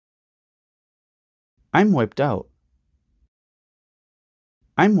I'm wiped out.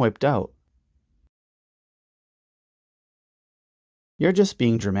 I'm wiped out. You're just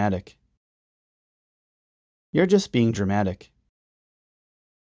being dramatic. You're just being dramatic.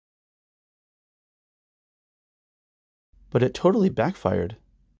 But it totally backfired.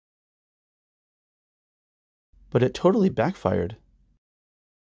 But it totally backfired.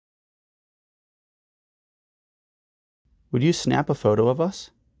 Would you snap a photo of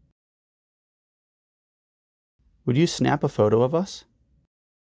us? Would you snap a photo of us?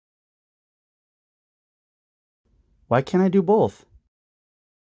 Why can't I do both?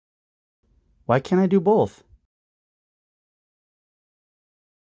 Why can't I do both?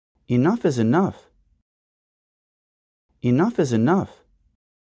 Enough is enough. Enough is enough.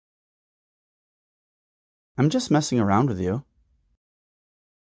 I'm just messing around with you.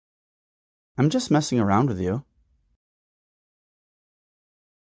 I'm just messing around with you.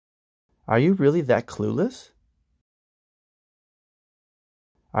 Are you really that clueless?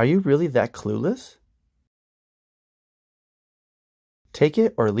 Are you really that clueless? Take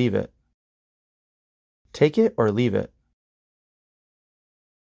it or leave it. Take it or leave it.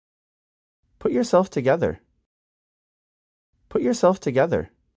 Put yourself together. Put yourself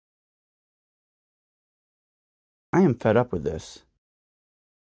together. I am fed up with this.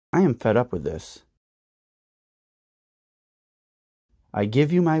 I am fed up with this. I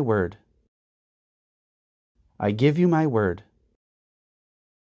give you my word. I give you my word.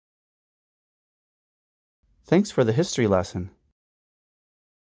 Thanks for the history lesson.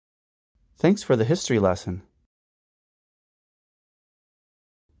 Thanks for the history lesson.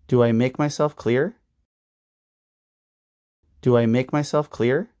 Do I make myself clear? Do I make myself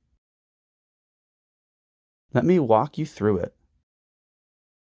clear? Let me walk you through it.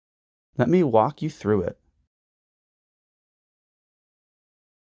 Let me walk you through it.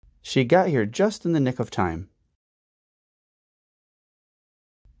 She got here just in the nick of time.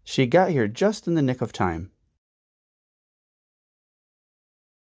 She got here just in the nick of time.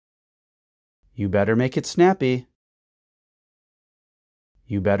 You better make it snappy.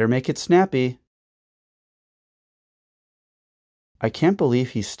 You better make it snappy. I can't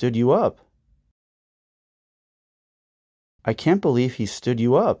believe he stood you up. I can't believe he stood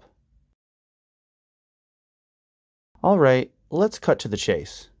you up. All right, let's cut to the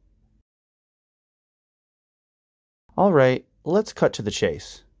chase. All right, let's cut to the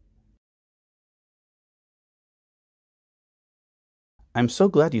chase. I'm so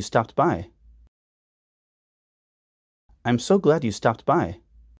glad you stopped by. I'm so glad you stopped by.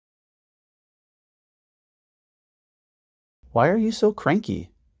 Why are you so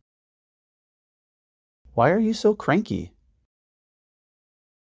cranky? Why are you so cranky?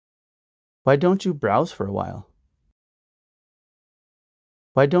 Why don't you browse for a while?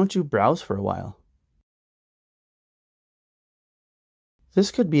 Why don't you browse for a while?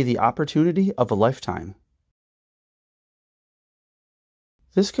 This could be the opportunity of a lifetime.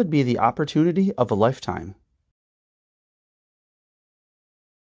 This could be the opportunity of a lifetime.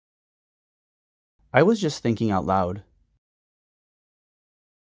 I was just thinking out loud.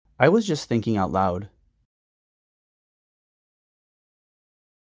 I was just thinking out loud.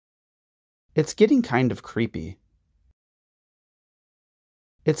 It's getting kind of creepy.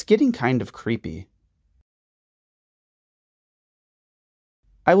 It's getting kind of creepy.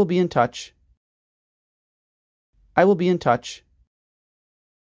 I will be in touch. I will be in touch.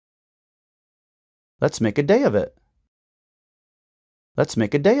 Let's make a day of it. Let's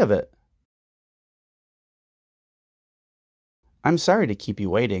make a day of it. I'm sorry to keep you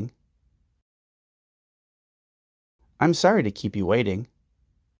waiting. I'm sorry to keep you waiting.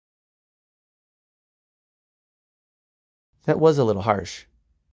 That was a little harsh.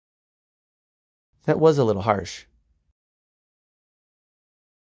 That was a little harsh.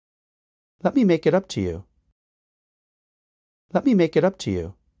 Let me make it up to you. Let me make it up to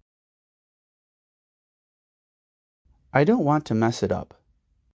you. I don't want to mess it up.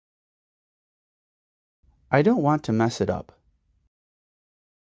 I don't want to mess it up.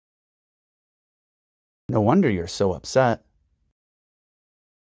 No wonder you're so upset.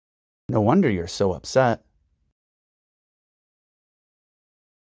 No wonder you're so upset.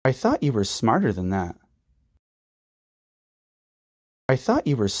 I thought you were smarter than that. I thought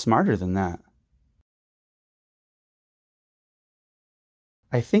you were smarter than that.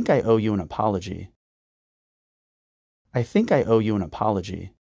 I think I owe you an apology. I think I owe you an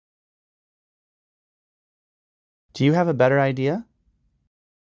apology. Do you have a better idea?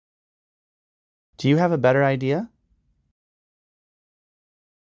 Do you have a better idea?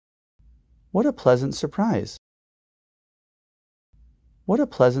 What a pleasant surprise. What a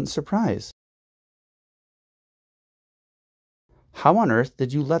pleasant surprise. How on earth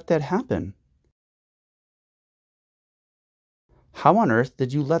did you let that happen? How on earth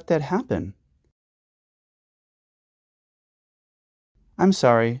did you let that happen? I'm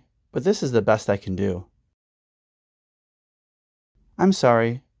sorry, but this is the best I can do. I'm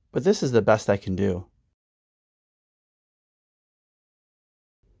sorry, but this is the best I can do.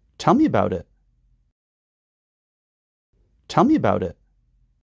 Tell me about it. Tell me about it.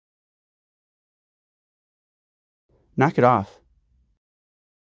 Knock it off.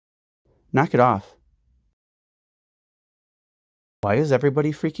 Knock it off. Why is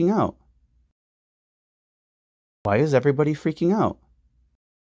everybody freaking out? Why is everybody freaking out?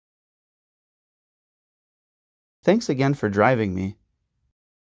 Thanks again for driving me.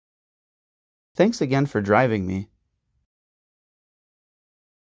 Thanks again for driving me.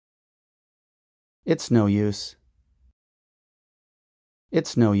 It's no use.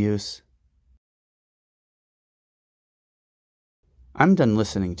 It's no use. I'm done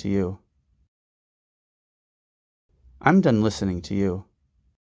listening to you. I'm done listening to you.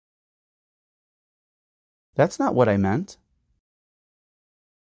 That's not what I meant.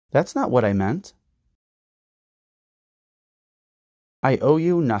 That's not what I meant. I owe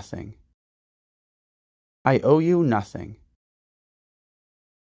you nothing. I owe you nothing.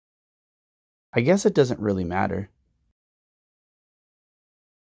 I guess it doesn't really matter.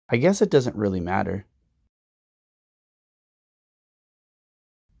 I guess it doesn't really matter.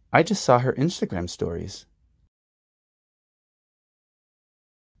 I just saw her Instagram stories.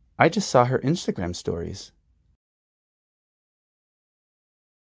 I just saw her Instagram stories.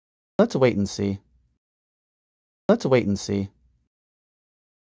 Let's wait and see. Let's wait and see.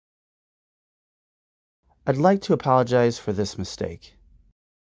 I'd like to apologize for this mistake.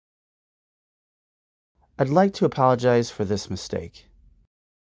 I'd like to apologize for this mistake.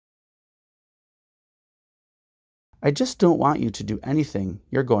 I just don't want you to do anything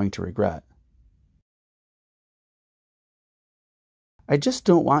you're going to regret. I just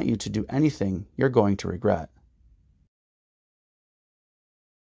don't want you to do anything you're going to regret.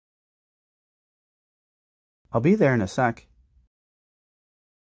 I'll be there in a sec.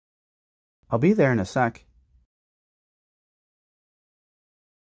 I'll be there in a sec.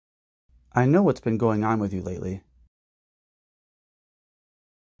 I know what's been going on with you lately.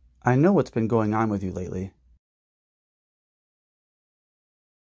 I know what's been going on with you lately.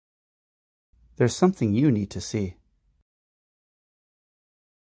 There's something you need to see.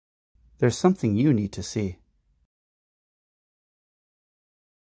 There's something you need to see.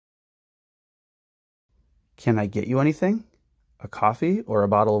 Can I get you anything? A coffee or a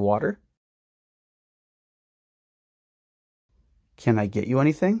bottle of water? Can I get you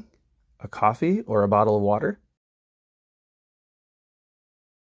anything? A coffee or a bottle of water?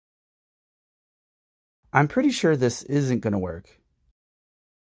 I'm pretty sure this isn't going to work.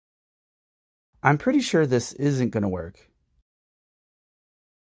 I'm pretty sure this isn't going to work.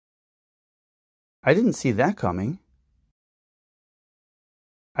 I didn't see that coming.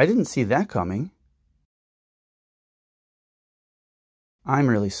 I didn't see that coming. I'm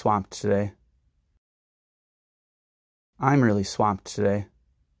really swamped today. I'm really swamped today.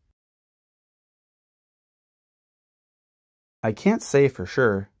 I can't say for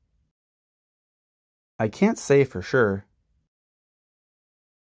sure. I can't say for sure.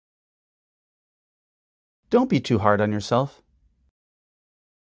 Don't be too hard on yourself.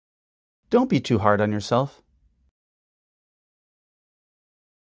 Don't be too hard on yourself.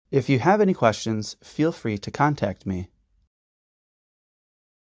 If you have any questions, feel free to contact me.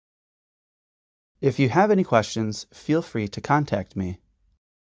 If you have any questions, feel free to contact me.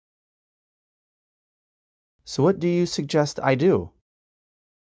 So what do you suggest I do?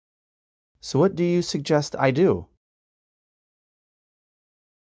 So what do you suggest I do?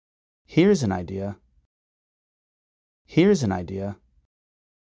 Here's an idea. Here's an idea.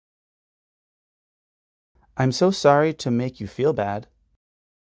 I'm so sorry to make you feel bad.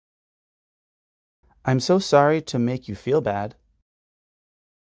 I'm so sorry to make you feel bad.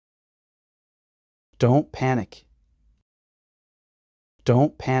 Don't panic.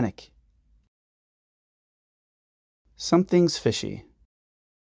 Don't panic. Something's fishy.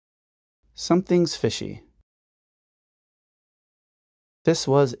 Something's fishy. This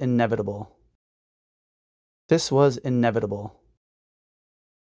was inevitable. This was inevitable.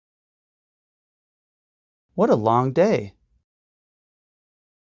 What a long day.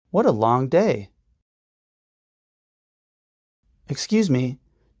 What a long day. Excuse me,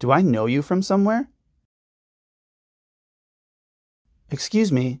 do I know you from somewhere?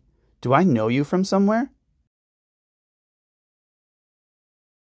 Excuse me, do I know you from somewhere?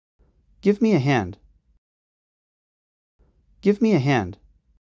 Give me a hand. Give me a hand.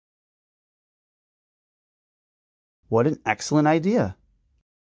 What an excellent idea.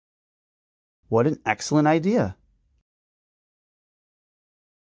 What an excellent idea.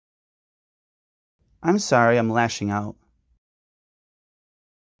 I'm sorry I'm lashing out.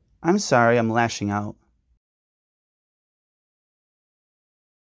 I'm sorry I'm lashing out.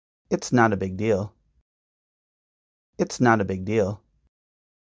 It's not a big deal. It's not a big deal.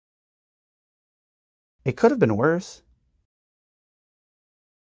 It could have been worse.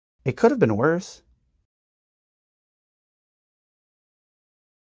 It could have been worse.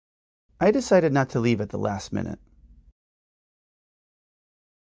 I decided not to leave at the last minute.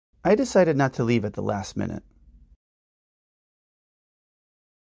 I decided not to leave at the last minute.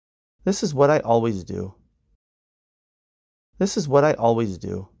 This is what I always do. This is what I always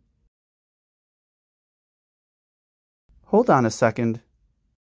do. Hold on a second.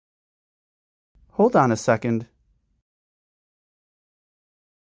 Hold on a second.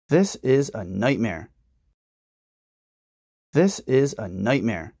 This is a nightmare. This is a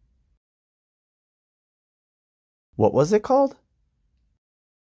nightmare. What was it called?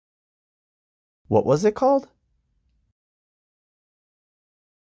 What was it called?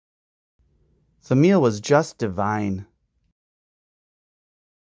 The meal was just divine.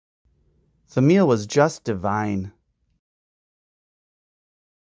 The meal was just divine.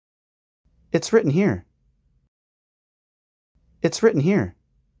 It's written here. It's written here.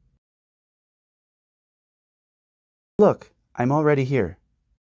 Look, I'm already here.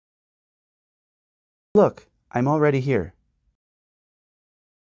 Look, I'm already here.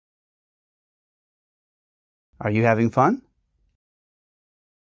 Are you having fun?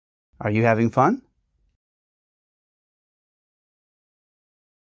 Are you having fun?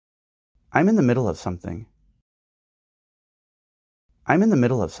 I'm in the middle of something. I'm in the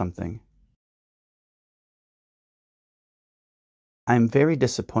middle of something. I'm very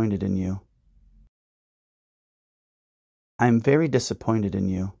disappointed in you. I'm very disappointed in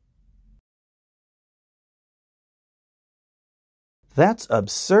you. That's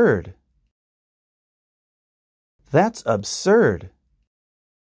absurd. That's absurd.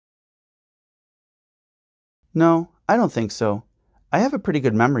 No, I don't think so. I have a pretty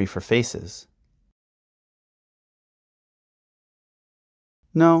good memory for faces.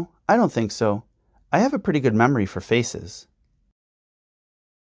 No, I don't think so. I have a pretty good memory for faces.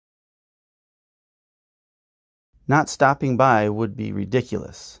 Not stopping by would be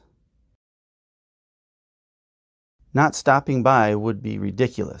ridiculous. Not stopping by would be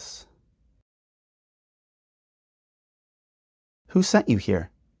ridiculous. Who sent you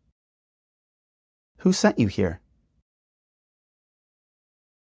here? Who sent you here?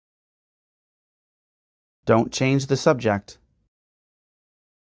 Don't change the subject.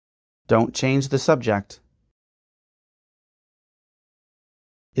 Don't change the subject.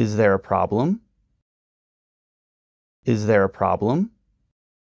 Is there a problem? Is there a problem?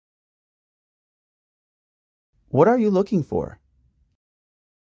 What are you looking for?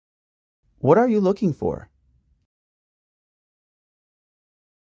 What are you looking for?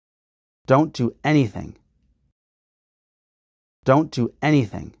 Don't do anything. Don't do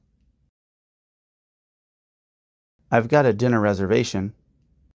anything. I've got a dinner reservation.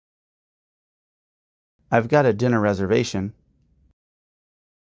 I've got a dinner reservation.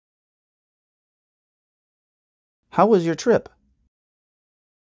 How was your trip?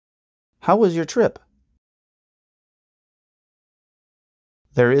 How was your trip?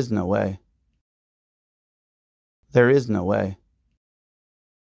 There is no way. There is no way.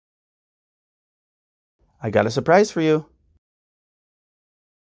 I got a surprise for you.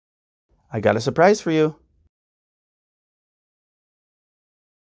 I got a surprise for you.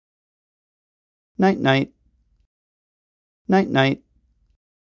 Night, night. Night, night.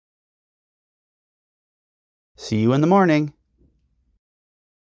 See you in the morning.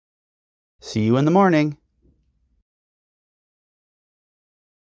 See you in the morning.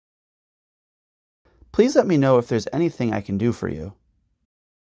 Please let me know if there's anything I can do for you.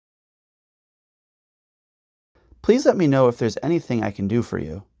 Please let me know if there's anything I can do for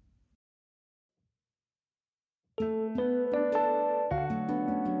you.